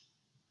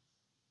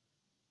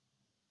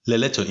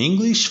للتو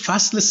انگلیش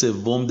فصل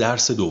 3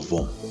 درس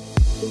 2.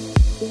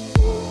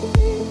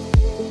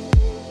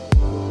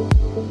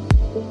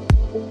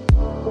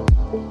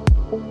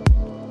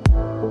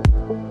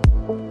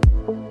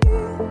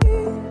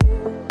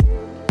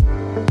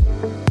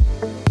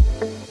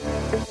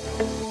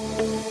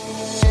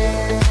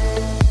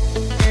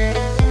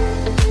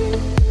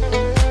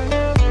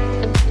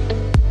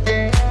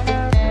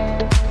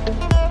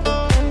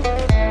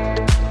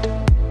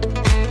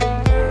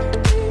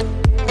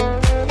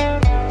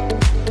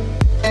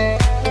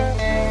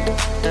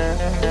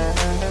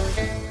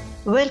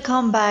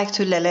 Welcome back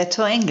to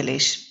Leleto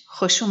English.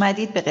 خوش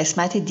اومدید به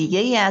قسمت دیگه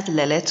ای از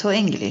Leleto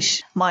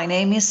English. My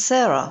name is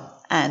Sarah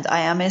and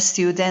I am a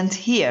student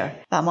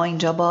here. و ما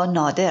اینجا با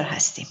نادر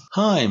هستیم.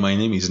 Hi, my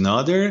name is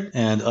Nader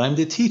and I'm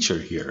the teacher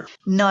here.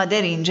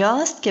 نادر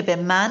اینجاست که به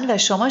من و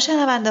شما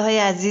شنونده های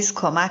عزیز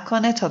کمک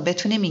کنه تا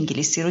بتونیم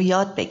انگلیسی رو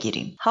یاد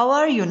بگیریم. How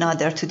are you,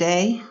 Nader,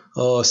 today?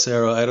 Oh,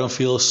 Sarah, I don't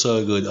feel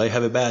so good. I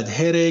have a bad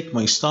headache,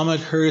 my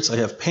stomach hurts, I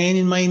have pain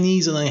in my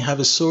knees and I have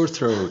a sore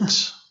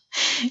throat.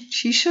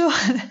 چی شد؟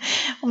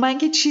 من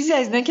که چیزی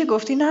از اینا که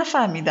گفتی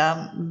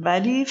نفهمیدم،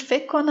 ولی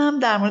فکر کنم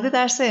در مورد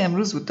درس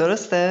امروز بود،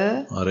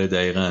 درسته؟ آره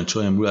دقیقاً،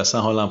 چون امروز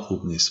اصلا حالم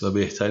خوب نیست و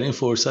بهترین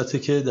فرصته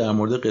که در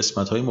مورد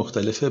قسمت‌های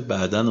مختلف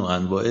بدن و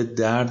انواع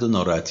درد و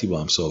ناراحتی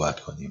با هم صحبت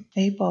کنیم.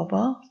 ای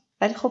بابا،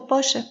 ولی خب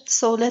باشه.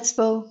 So let's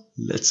go.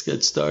 Let's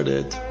get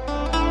started.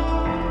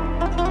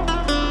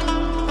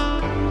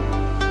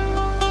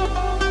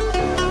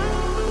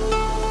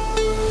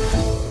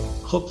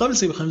 خب قبل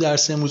از اینکه بخوایم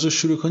درس امروز رو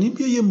شروع کنیم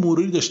بیا یه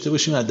مروری داشته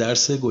باشیم از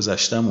درس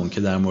گذشتمون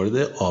که در مورد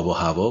آب و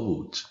هوا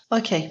بود.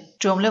 اوکی،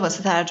 جمله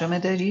واسه ترجمه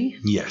داری؟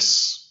 Yes.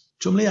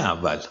 جمله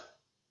اول: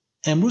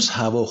 امروز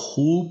هوا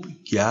خوب،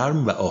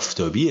 گرم و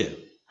آفتابیه.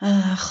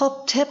 خب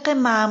طبق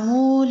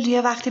معمول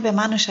یه وقتی به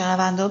من و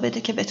شنونده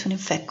بده که بتونیم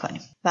فکر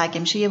کنیم و اگه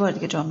میشه یه بار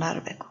دیگه جمله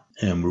رو بگو.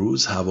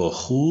 امروز هوا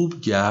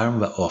خوب،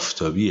 گرم و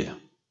آفتابیه.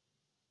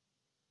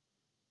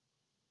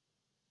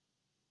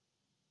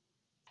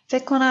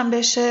 فکر کنم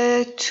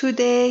بشه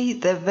Today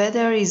the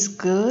weather is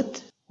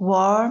good,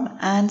 warm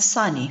and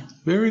sunny.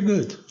 Very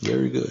good,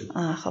 very good.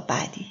 خب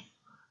بعدی.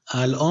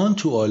 الان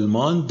تو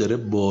آلمان داره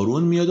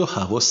بارون میاد و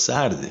هوا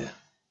سرده.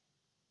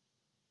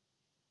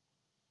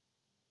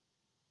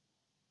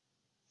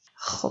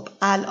 خب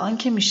الان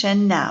که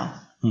میشه now.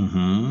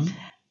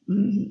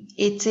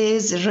 It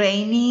is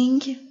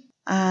raining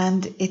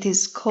and it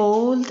is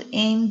cold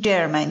in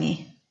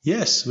Germany.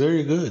 Yes,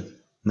 very good.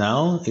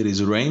 Now it is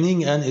raining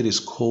and it is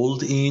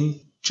cold in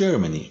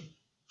Germany.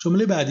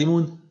 جمله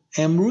بعدیمون: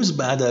 امروز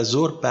بعد از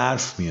ظهر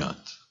برف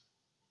میاد.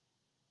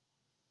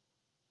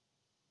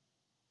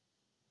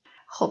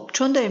 خب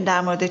چون داریم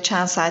در مورد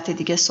چند ساعت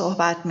دیگه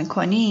صحبت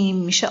میکنیم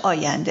میشه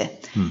آینده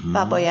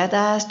و باید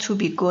از to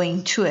be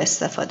going to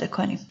استفاده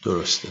کنیم.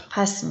 درسته.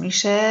 پس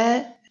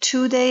میشه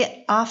Today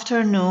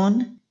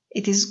afternoon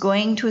it is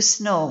going to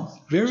snow.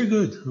 Very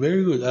good,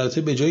 very good.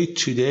 البته به جای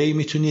today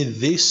میتونی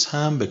this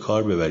هم به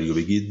کار ببری و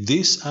بگی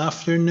this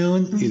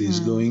afternoon it is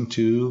going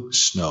to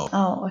snow.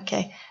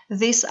 Okay.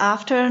 This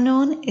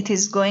afternoon it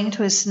is going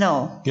to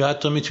snow. یا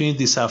حتی میتونی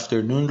this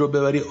afternoon رو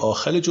ببری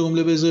آخر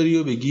جمله بذاری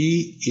و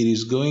بگی it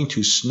is going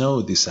to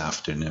snow this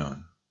afternoon.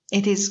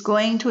 It is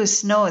going to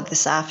snow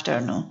this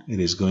afternoon. It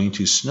is going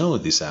to snow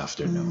this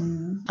afternoon.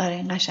 آره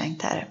این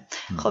قشنگ‌تره.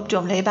 خب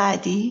جمله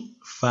بعدی: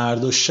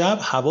 فردا شب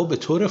هوا به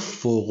طور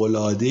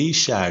فوق‌العاده‌ای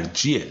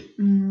شرجیه.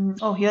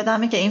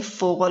 یادمه که این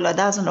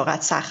فوق‌العاده از اون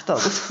لغت سختا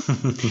بود.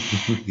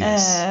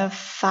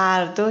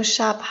 فردا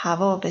شب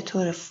هوا به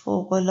طور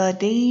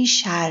فوق‌العاده‌ای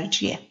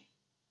شرجیه.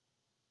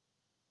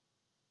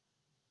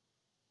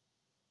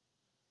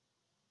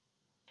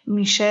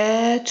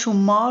 میشه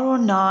tomorrow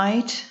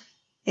night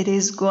it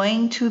is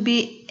going to be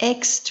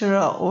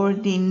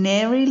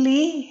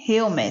extraordinarily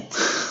humid.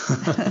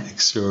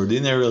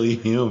 Extraordinarily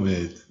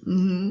humid.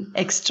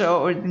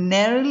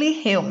 Extraordinarily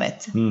humid.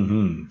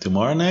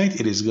 Tomorrow night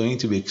it is going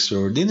to be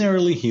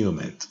extraordinarily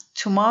humid.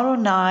 Tomorrow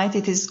night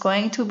it is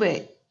going to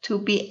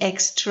be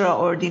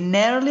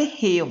extraordinarily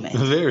humid.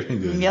 Very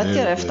good. یاد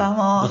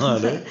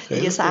گرفتم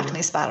دیگه سخت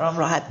نیست برام،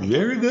 راحت میگم.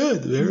 Very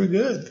good, very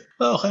good.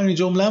 و آخرین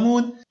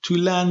جملمون: تو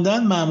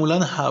لندن معمولا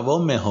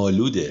هوا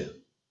مه‌آلوده.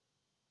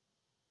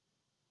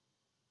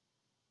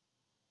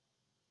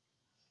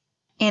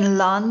 In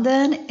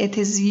London it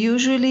is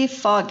usually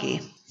foggy.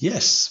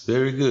 Yes,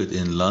 very good.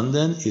 In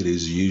London it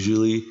is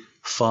usually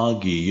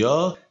foggy. یا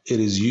it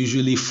is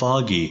usually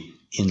foggy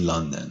in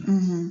London.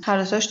 هر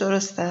دوتاش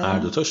درسته؟ هر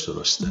دوتاش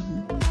درسته.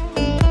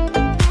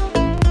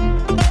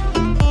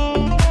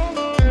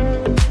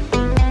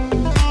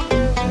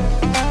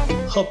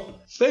 خب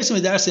برسیم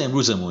به درس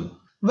امروزمون.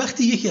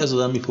 وقتی یکی از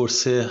آدم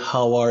میپرسه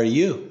How are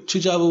you؟ چه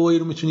جوابایی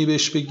رو میتونی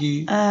بهش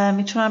بگی؟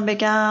 میتونم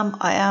بگم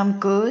I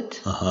am good.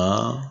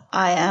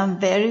 I am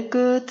very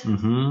good.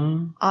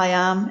 I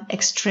am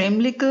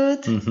extremely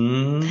good.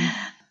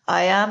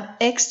 I am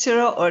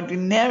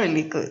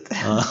extraordinarily good.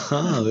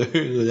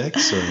 Very good,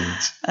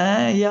 excellent.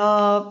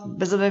 یا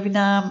بذار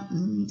ببینم،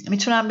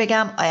 میتونم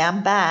بگم I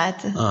am bad.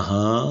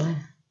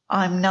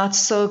 I'm not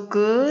so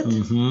good.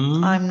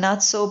 I'm not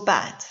so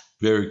bad.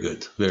 Very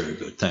good. Very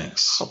good.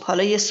 Thanks. خب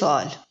حالا یه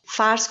سوال.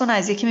 فرض کن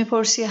از یکی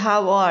میپرسی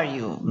How are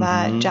you؟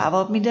 و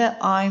جواب میده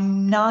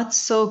I'm not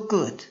so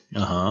good.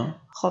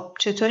 خب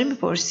چطوری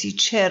میپرسی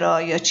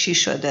چرا یا چی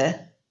شده؟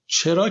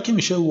 چرا که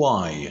میشه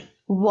why.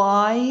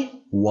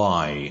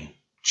 Why.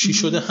 چی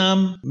شده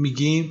هم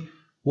میگیم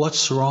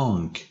What's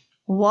wrong.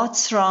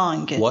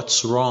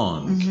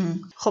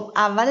 خب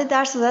اول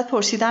درس ازت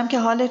پرسیدم که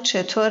حالت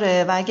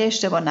چطوره و اگه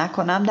اشتباه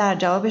نکنم در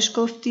جوابش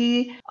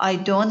گفتی I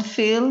don't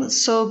feel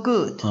so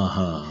good.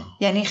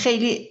 یعنی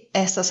خیلی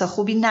احساس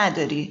خوبی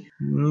نداری.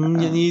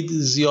 یعنی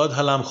زیاد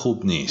حالم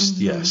خوب نیست.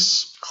 Yes.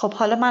 خب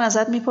حالا من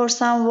ازت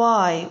میپرسم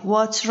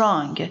what's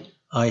wrong.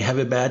 I have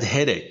a bad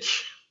headache.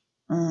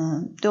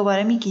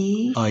 دوباره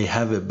میگی I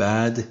have a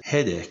bad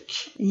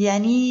headache.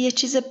 یعنی یه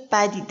چیز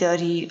بدی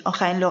داری.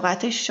 آخرین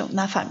لغتش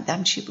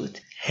نفهمیدم چی بود.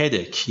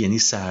 headache یعنی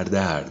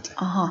سردرد.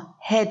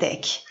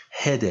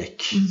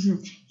 headache.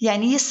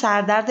 یعنی یه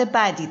سردرد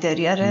بدی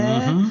داری.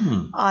 آره.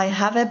 I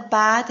have a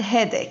bad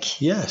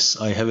headache. Yes,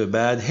 I have a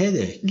bad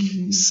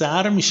headache.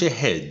 سر میشه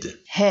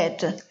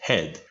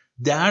head.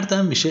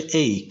 دردم میشه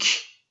ache.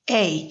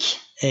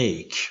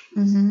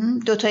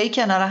 دوتایی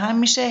کنار هم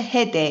میشه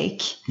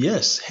headache.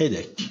 Yes,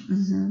 headache.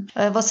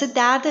 واسه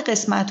درد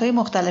قسمت‌های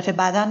مختلف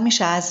بدن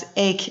میشه از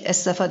ache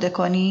استفاده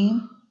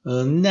کنیم؟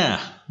 نه،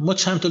 ما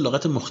چند تا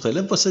لغت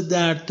مختلف واسه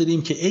درد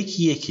داریم که ache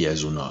یکی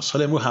از اوناست.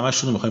 حالا امروز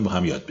همشون رو می‌خوایم با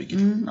هم یاد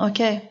بگیریم.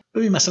 اوکی.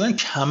 ببین مثلا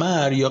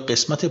کمر یا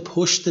قسمت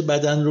پشت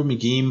بدن رو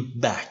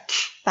میگیم back.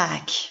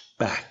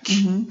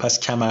 پس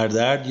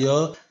کمردرد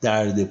یا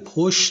درد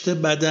پشت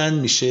بدن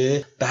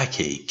میشه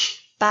backache.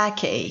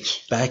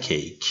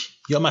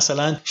 یا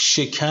مثلا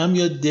شکم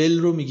یا دل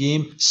رو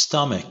میگیم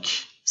stomach.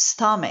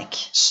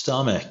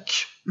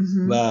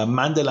 و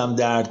من دلم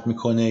درد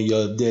میکنه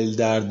یا دل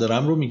درد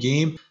دارم رو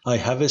میگیم I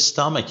have a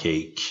stomach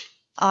ache.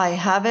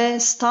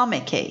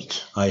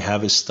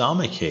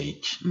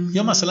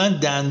 یا مثلا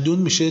دندون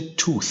میشه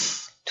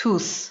tooth.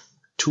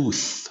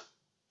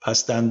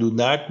 پس دندون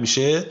درد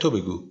میشه تو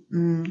بگو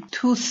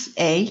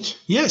toothache.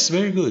 Yes,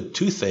 very good.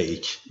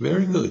 toothache.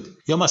 Very good.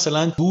 یا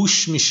مثلا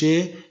گوش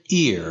میشه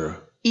ear.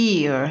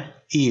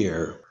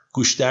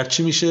 گوش درد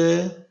چی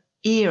میشه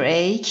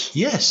earache.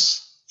 Yes,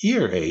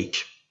 earache.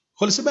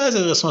 خلاصه بعضی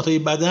قسمت‌های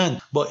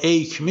بدن با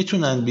ache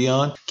میتونن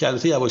بیان که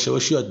البته یواش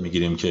یواش یاد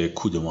میگیریم که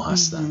کدوم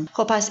هستن.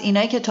 خب پس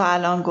اینایی که تا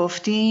الان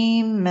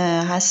گفتیم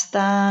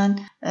هستن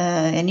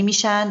یعنی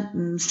میشن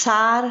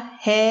سر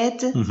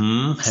head.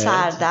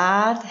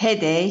 سردرد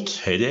headache.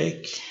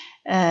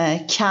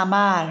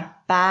 کمر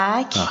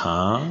back.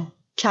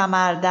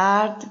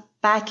 کمردرد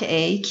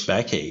backache.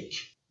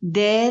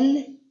 دل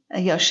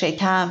یا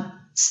شکم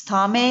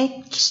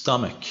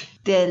stomach.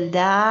 دل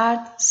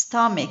درد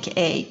stomach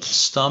ache.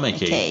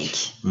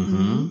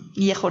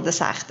 یه خورده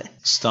سخته.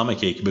 stomach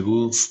ache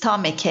بگو.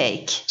 stomach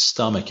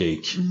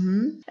ache.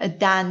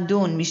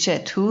 دندون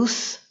میشه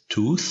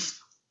tooth.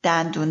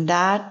 دندون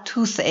درد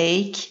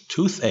toothache.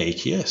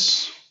 Yes.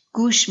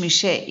 گوش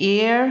میشه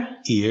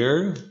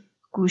ear.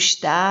 گوش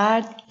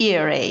درد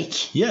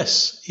earache. Yes,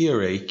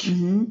 earache.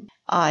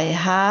 I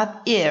have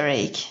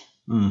earache.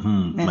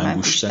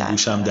 من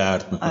گوشم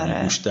درد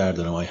میکنه. گوش درد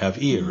دارم. I have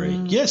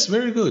earache. Yes,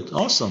 very good.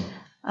 Awesome.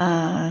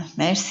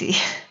 مرسی.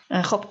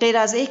 خب غیر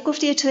از ایک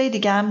گفتی یه چیزای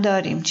دیگه هم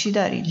داریم. چی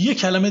داریم؟ یه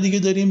کلمه دیگه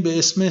داریم به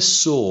اسم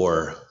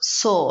sore.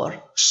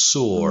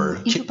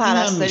 این تو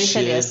پرستاری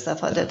خیلی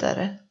استفاده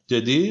داره.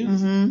 جدی؟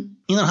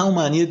 این هم همون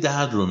معنی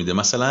درد رو میده.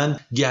 مثلا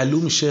گلو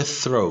میشه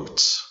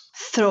throat.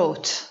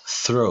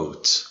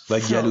 و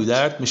گلو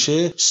درد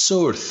میشه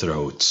sore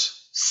throat.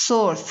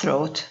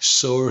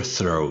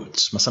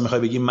 مثلا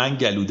میخوای بگی من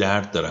گلو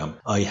درد دارم.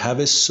 I have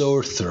a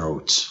sore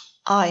throat.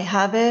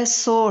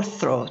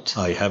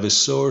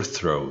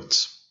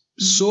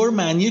 sore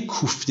معنی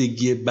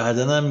کوفتگی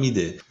بدنم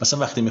میده. مثلا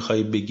وقتی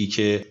میخوای بگی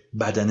که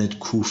بدنت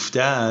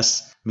کوفته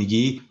است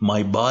میگی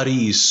my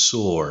body is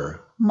sore.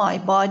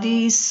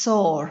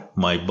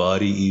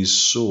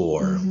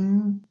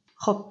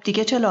 خب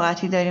دیگه چه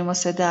لغتی داریم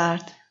واسه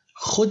درد؟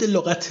 خود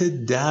لغت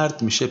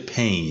درد میشه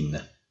pain.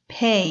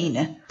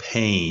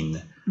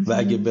 و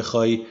اگه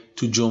بخوای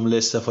تو جمله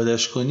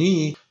استفادهش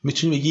کنی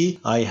میتونی بگی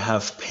I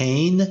have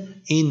pain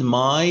in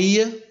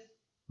my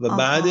و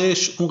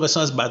بعدش اون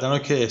قسمت از بدن رو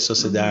که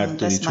احساس درد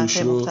داری توش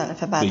رو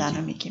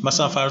بگی.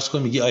 مثلا فرض کن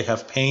میگی I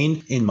have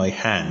pain in my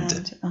hand.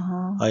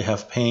 I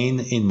have pain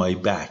in my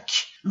back.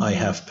 I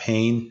have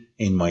pain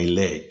in my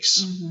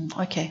legs.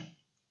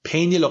 pain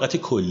یه لغت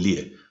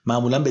کلیه.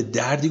 معمولا به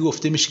دردی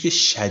گفته میشه که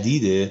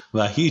شدیده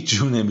و هیچ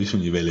جور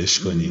نمیتونی ولش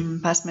کنی.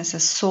 پس مثل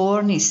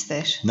سور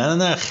نیستش.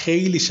 نه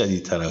خیلی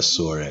شدیدتر از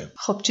سوره.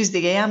 خب چیز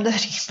دیگه هم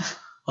داریم.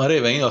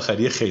 آره و این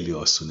آخریه خیلی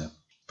آسونه.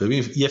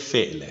 ببین یه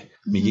فعله.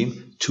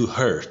 میگیم to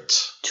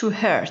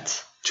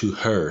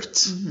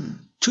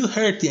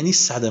hurt یعنی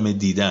صدمه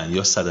دیدن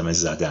یا صدمه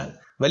زدن.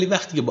 ولی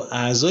وقتی که با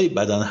اعضای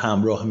بدن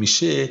همراه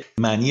میشه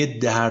معنی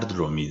درد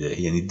رو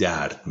میده. یعنی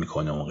درد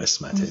میکنه اون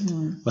قسمتت.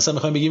 مثلا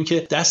میخوایم بگیم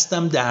که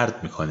دستم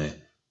درد میکنه.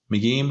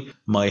 میگیم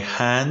my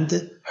hand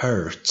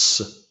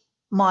hurts.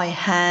 My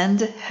hand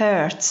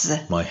hurts.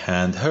 My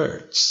hand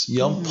hurts.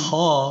 یا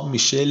پا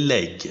میشه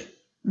leg.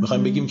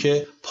 میخوایم بگیم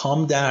که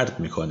پام درد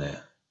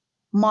میکنه.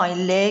 My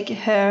leg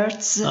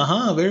hurts.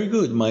 آها very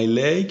good. My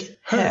leg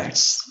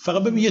hurts.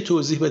 فقط ببین یه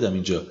توضیح بدم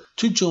اینجا.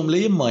 تو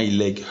جمله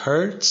my leg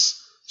hurts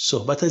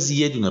صحبت از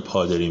یه دونه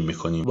پا داریم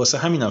میکنیم. واسه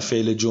همینم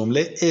فعل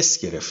جمله اس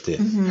گرفته.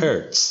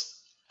 hurts.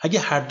 اگه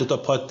هر دوتا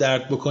پات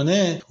درد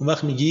بکنه اون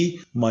وقت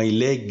میگی my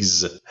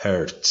legs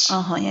hurt.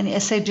 آها یعنی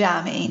اس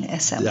جمع این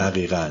اسم.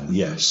 دقیقاً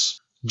yes.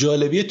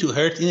 جالبیه تو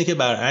hurt اینه که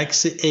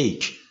برعکس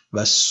ache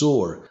و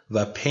sore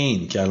و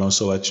pain که الان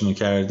صحبتشونو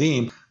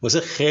کردیم واسه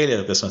خیلی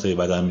قسمت‌های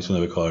بدن میتونه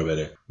به کار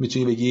بره.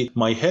 میتونی بگی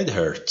my head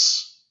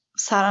hurts.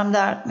 سرم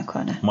درد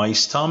میکنه. My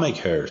stomach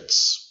hurts.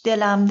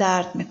 دلم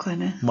درد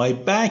میکنه. My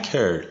back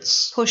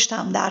hurts.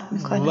 پشتم درد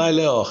میکنه.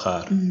 ولی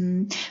آخر.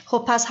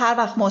 خب پس هر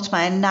وقت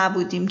مطمئن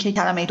نبودیم که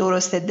کلمه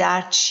درست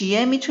درد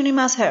چیه میتونیم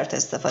از hurt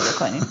استفاده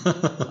کنیم.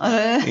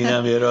 آره.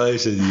 اینم یه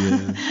راهشه دیگه.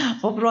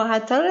 خب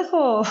راحت تره.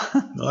 خب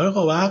آره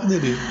خب حق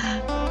داری.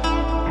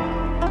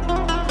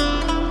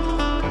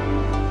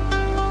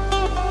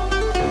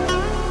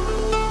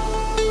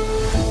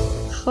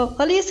 خب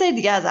حالا یه سری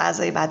دیگه از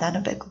اعضای بدن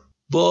رو بگو.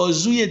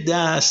 بازوی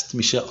دست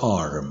میشه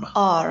arm.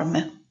 arm.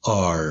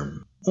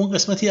 اون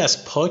قسمتی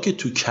از پا که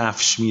تو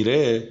کفش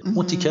میره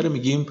اون تیکه رو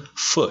میگیم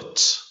foot.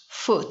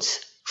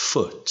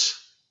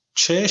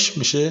 چشم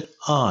میشه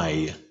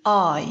eye.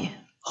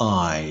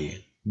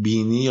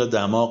 بینی یا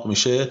دماغ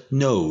میشه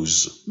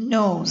nose.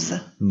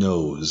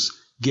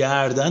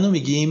 گردن رو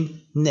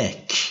میگیم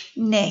neck.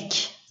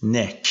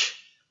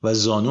 و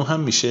زانو هم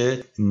میشه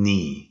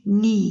knee.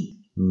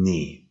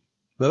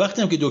 و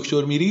وقتی هم که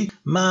دکتر میری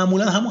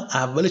معمولا همون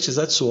اولش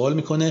ازت سوال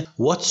میکنه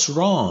what's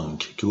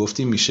wrong که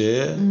گفتیم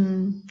میشه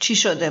چی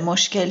شده،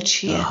 مشکل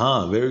چیه.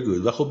 آها very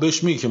good. و خب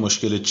بهش میگی که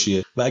مشکلت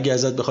چیه و اگه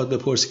ازت بخواد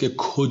بپرسی که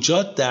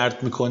کجا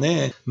درد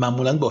میکنه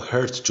معمولا با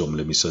hurt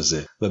جمله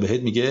میسازه و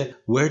بهت میگه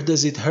where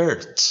does it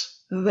hurt.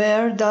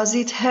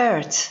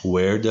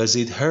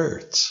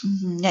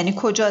 یعنی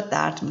کجا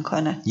درد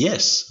میکنه.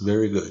 yes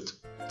very good.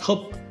 خب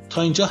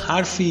تا اینجا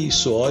حرفی،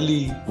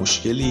 سوالی،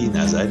 مشکلی،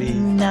 نظری؟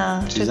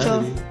 نه.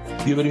 چطور؟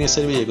 بیا بریم یه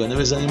سری به یگانه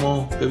بزنیم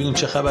و ببینیم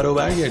چه خبره و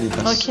برگردیم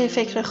پس. اوکی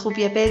فکر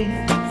خوبیه،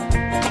 بریم.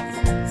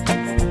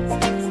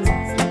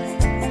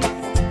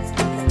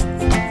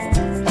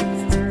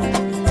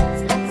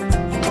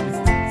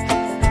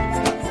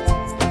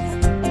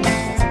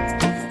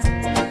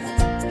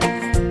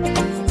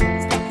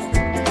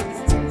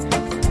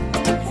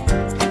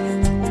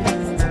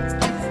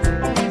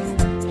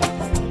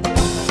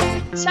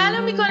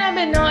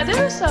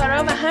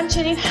 سارا و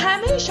همچنین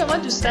همه شما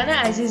دوستان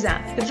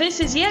عزیزم.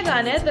 This is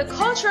یگانه The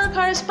Cultural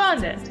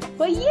Correspondent.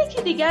 با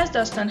یکی دیگه از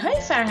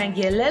داستان‌های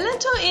فرهنگی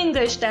للنتو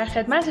انگلیش در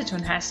خدمتتون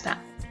هستم.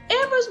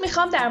 امروز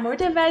میخوام در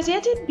مورد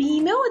وضعیت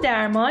بیمه و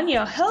درمان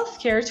یا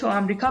health care تو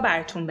آمریکا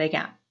براتون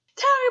بگم.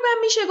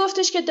 تقریبا میشه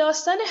گفتش که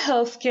داستان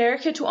health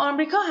care که تو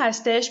آمریکا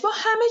هستش با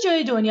همه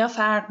جای دنیا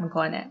فرق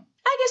میکنه.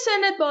 اگه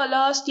سنت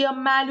بالاست یا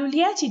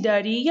معلولیتی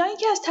داری یا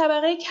اینکه از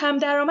طبقه کم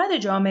درآمد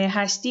جامعه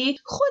هستی،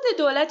 خود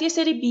دولت یه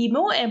سری بیمه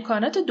و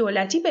امکانات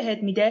دولتی بهت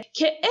میده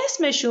که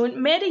اسمشون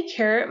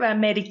مدیکر و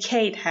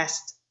مدیکید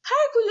هست.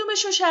 هر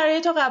کدومشون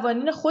شرایط و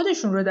قوانین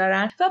خودشون رو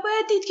دارن و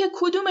باید دید که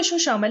کدومشون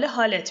شامل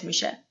حالت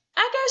میشه.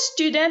 اگر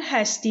استودنت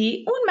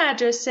هستی، اون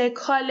مدرسه،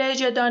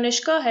 کالج یا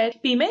دانشگاهت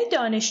بیمه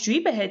دانشجویی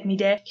بهت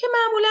میده که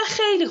معمولا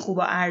خیلی خوب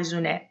و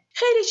ارزونه.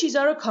 خیلی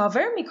چیزا رو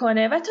کاور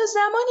میکنه و تا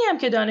زمانی هم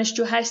که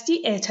دانشجو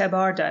هستی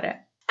اعتبار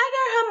داره.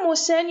 اگر هم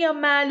مسن یا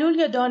معلول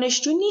یا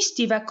دانشجو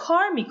نیستی و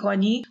کار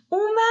میکنی،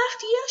 اون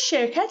وقت یا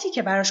شرکتی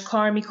که براش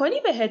کار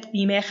میکنی بهت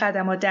بیمه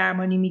خدمات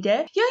درمانی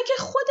میده یا اینکه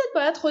خودت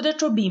باید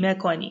خودت رو بیمه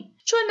کنی.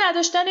 چون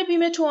نداشتن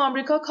بیمه تو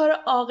آمریکا کار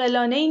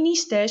عاقلانه‌ای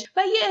نیستش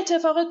و یه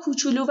اتفاق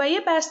کوچولو و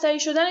یه بستری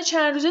شدن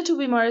چند روزه تو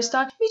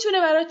بیمارستان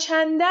میتونه برای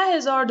چند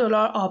 $10,000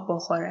 آب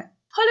بخوره.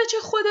 حالا چه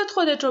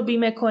خودت رو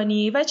بیمه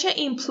کنی و چه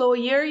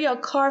ایمپلویر یا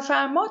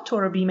کارفرما تو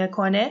رو بیمه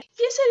کنه،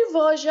 یه سری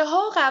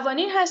واژه‌ها و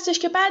قوانین هستش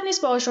که بد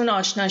نیست باهاشون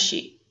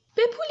آشناشی.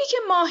 به پولی که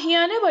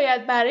ماهیانه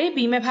باید برای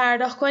بیمه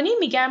پرداخت کنی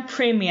میگن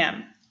پریمیم.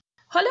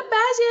 حالا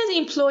بعضی از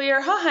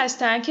ایمپلویرها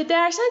هستن که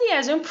درصدی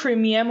از اون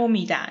پریمیم رو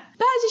میدن.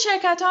 بعضی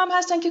شرکت‌ها هم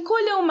هستن که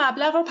کل اون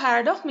مبلغ رو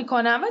پرداخت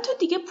میکنن و تو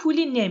دیگه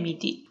پولی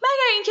نمیدی.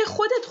 مگر اینکه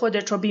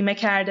خودت رو بیمه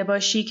کرده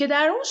باشی که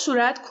در اون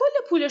صورت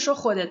کل پولش رو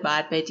خودت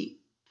باید بدی.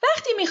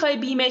 وقتی میخوای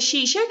بیمه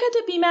شی، شرکت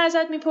بیمه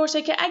ازت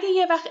میپرسه که اگه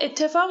یه وقت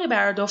اتفاقی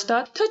برات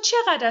افتاد تا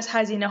چقدر از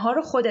هزینه ها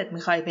رو خودت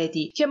میخوای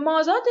بدی که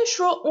مازادش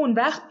رو اون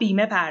وقت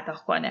بیمه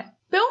پرداخت کنه.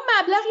 به اون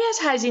مبلغی از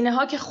هزینه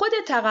ها که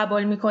خودت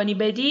تقبل میکنی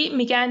بدی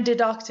میگن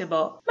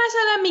deductible.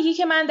 مثلا میگی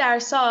که من در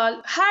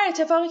سال هر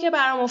اتفاقی که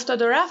برام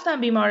افتاد و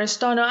رفتم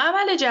بیمارستان و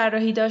عمل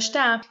جراحی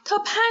داشتم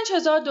تا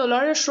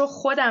 $5,000 رو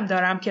خودم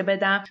دارم که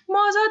بدم،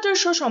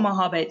 مازادش رو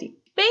شماها بدی.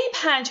 به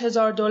این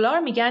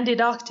 $5,000 میگن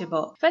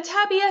deductible و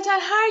طبیعتا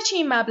هرچی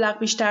این مبلغ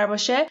بیشتر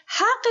باشه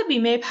حق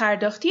بیمه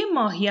پرداختی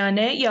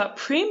ماهیانه یا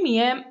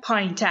پریمیم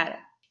پایین تره.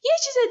 یه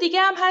چیز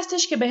دیگه هم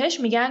هستش که بهش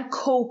میگن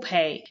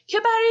کوپی که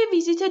برای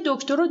ویزیت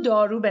دکتر و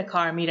دارو به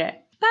کار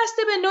میره.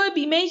 بسته به نوع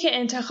بیمه‌ای که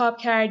انتخاب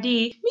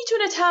کردی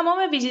میتونه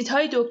تمام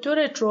ویزیت‌های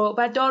دکترت رو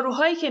و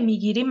داروهایی که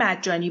میگیری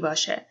مجانی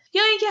باشه.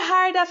 یا اینکه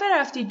هر دفعه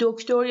رفتی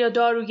دکتر یا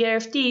دارو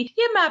گرفتی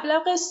یه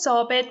مبلغ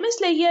ثابت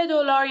مثل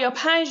 $1 یا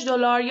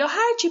 $5 یا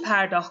هر چی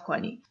پرداخت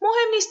کنی.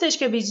 مهم نیستش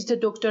که ویزیت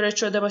دکترت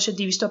شده باشه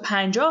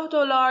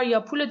 $250 یا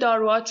پول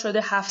داروات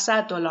شده $700.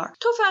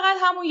 تو فقط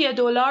همون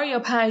 $1 یا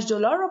 $5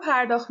 رو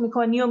پرداخت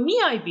میکنی و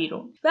میای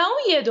بیرون و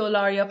اون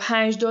 $1 یا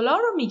 $5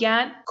 رو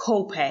میگن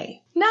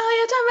کوپی.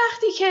 نهایتا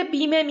وقتی که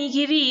بیمه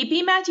میگیری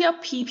بیمت یا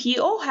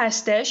PPO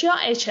هستش یا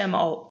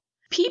HMO.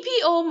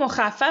 PPO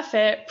مخفف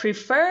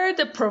Preferred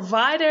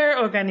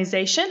Provider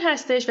Organization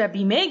هستش و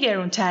بیمه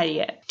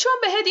گرونتریه. چون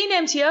بهت این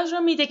امتیاز رو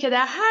میده که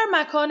در هر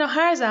مکان و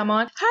هر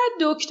زمان هر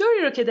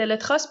دکتری رو که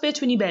دلت خواست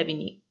بتونی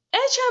ببینی.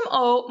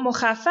 HMO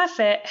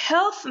مخفف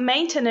Health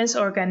Maintenance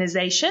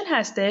Organization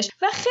هستش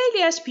و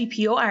خیلی از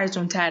PPO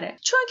ارزون تره.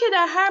 چون که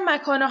در هر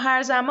مکان و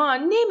هر زمان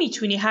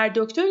نمیتونی هر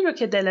دکتری رو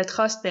که دلت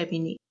خواست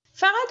ببینی.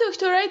 فقط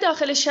دکترای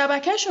داخل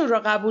شبکه‌شون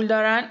رو قبول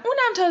دارن،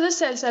 اونم تازه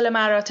سلسله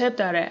مراتب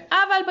داره.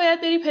 اول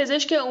باید بری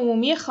پزشک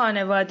عمومی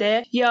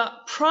خانواده یا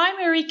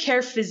Primary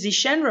Care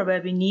Physician رو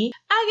ببینی.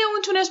 اگه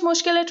اون تونست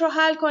مشکلت رو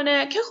حل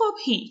کنه که خب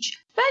هیچ.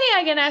 ولی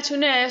اگه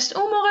نتونست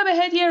اون موقع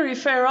بهت یه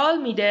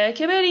ریفرال میده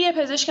که بری یه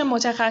پزشک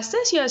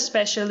متخصص یا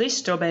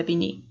اسپشیالیست رو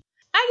ببینی.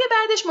 اگه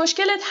بعدش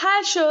مشکلت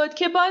حل شد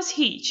که باز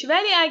هیچ،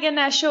 ولی اگه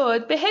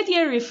نشد بهت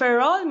یه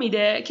ریفرال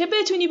میده که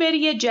بتونی بری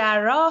یه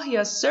جراح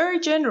یا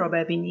سرجن رو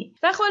ببینی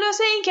و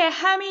خلاصه این که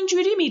همین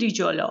جوری میری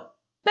جلو.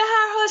 به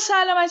هر حال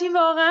سلامتی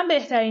واقعا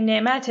بهترین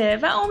نعمته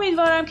و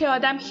امیدوارم که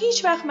آدم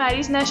هیچ وقت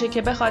مریض نشه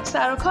که بخواد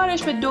سر و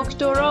کارش به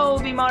دکترا و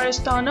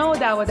بیمارستانا و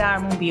دوا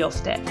درمون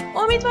بیفته.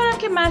 امیدوارم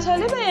که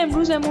مطالب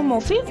امروزمون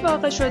مفید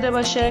واقع شده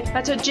باشه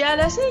و تا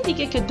جلسه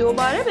دیگه که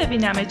دوباره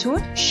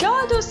ببینمتون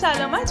شاد و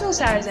سلامت و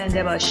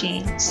سرزنده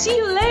باشین. See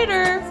you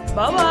later.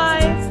 Bye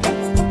bye.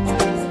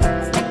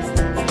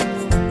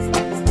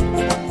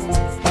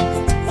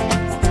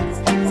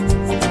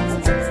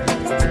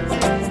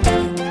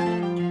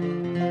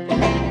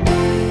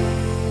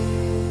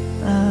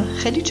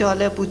 خیلی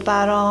جالب بود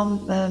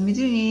برام.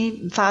 میدونی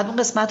فقط اون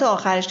قسمت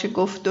آخرش که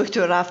گفت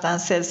دکتر رفتن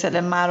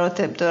سلسله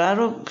مراتب داره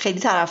رو خیلی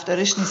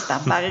طرفدارش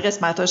نیستم. بقیه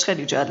قسمتاش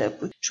خیلی جالب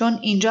بود چون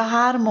اینجا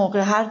هر موقع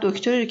هر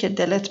دکتری که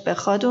دلت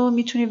بخواد و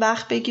میتونی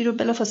وقت بگیری و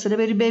بلافاصله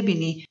بری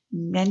ببینی.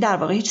 یعنی در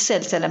واقع هیچ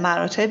سلسله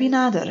مراتبی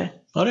نداره.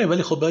 آره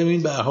ولی خب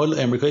ببین به هر حال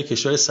امریکا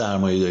کشور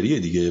سرمایه‌داریه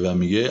دیگه و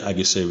میگه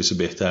اگه سرویس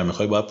بهتر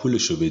میخوای باید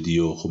پولشو بدی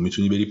و خب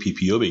میتونی بری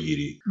PPO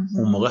بگیری.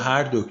 اون موقع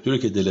هر دکتری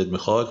که دلت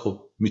میخواد خب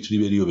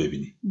میتونی بری و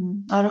ببینی.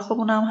 آره خب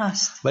اونم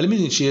هست. ولی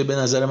میدونی چیه به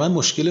نظر من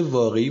مشکل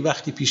واقعی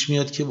وقتی پیش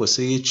میاد که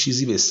واسه یه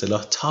چیزی به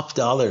اصطلاح تاپ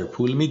دلار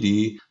پول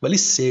میدی ولی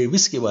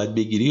سرویس که باید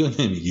بگیری و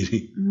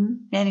نمیگیری.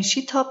 یعنی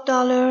چی تاپ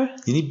دلار؟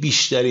 یعنی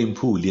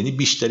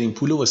بیشترین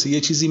پول واسه یه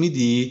چیزی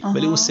میدی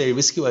ولی اون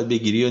سرویس که باید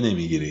بگیری و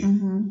نمیگیری.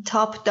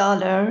 تاپ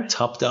دلار.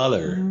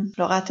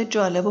 لغت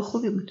جالب و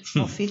خوبی بود.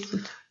 مفید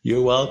بود.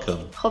 You're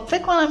welcome. خب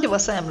فکر کنم که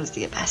واسه امروز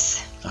دیگه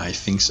بس.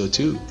 I think so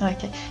too.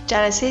 اوکی.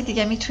 جلسه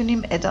دیگه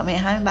میتونیم ادامه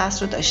همین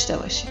بحث رو داشته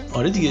باشیم.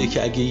 آره دیگه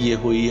که اگه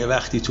یه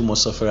وقتی تو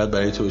مسافرت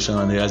برای تو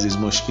شنونده عزیز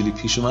مشکلی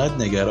پیش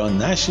اومد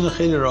نگران نشین و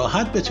خیلی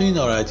راحت بتونین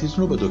ناراحتیتون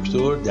رو با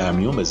دکتر در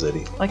میون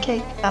بذارین.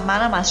 اوکی. و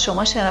منم از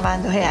شما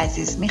شنونده‌های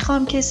عزیز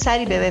میخوام که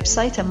سری به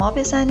وبسایت ما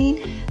بزنین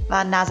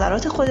و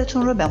نظرات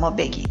خودتون رو به ما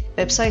بگین.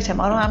 وبسایت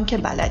ما رو هم که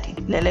بلدین.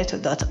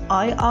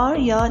 leleto.ir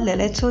یا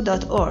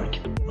leleto.org.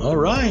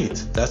 All right,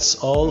 that's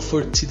all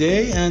for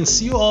today and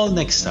see you all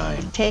next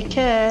time. Take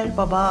care.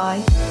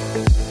 Bye-bye.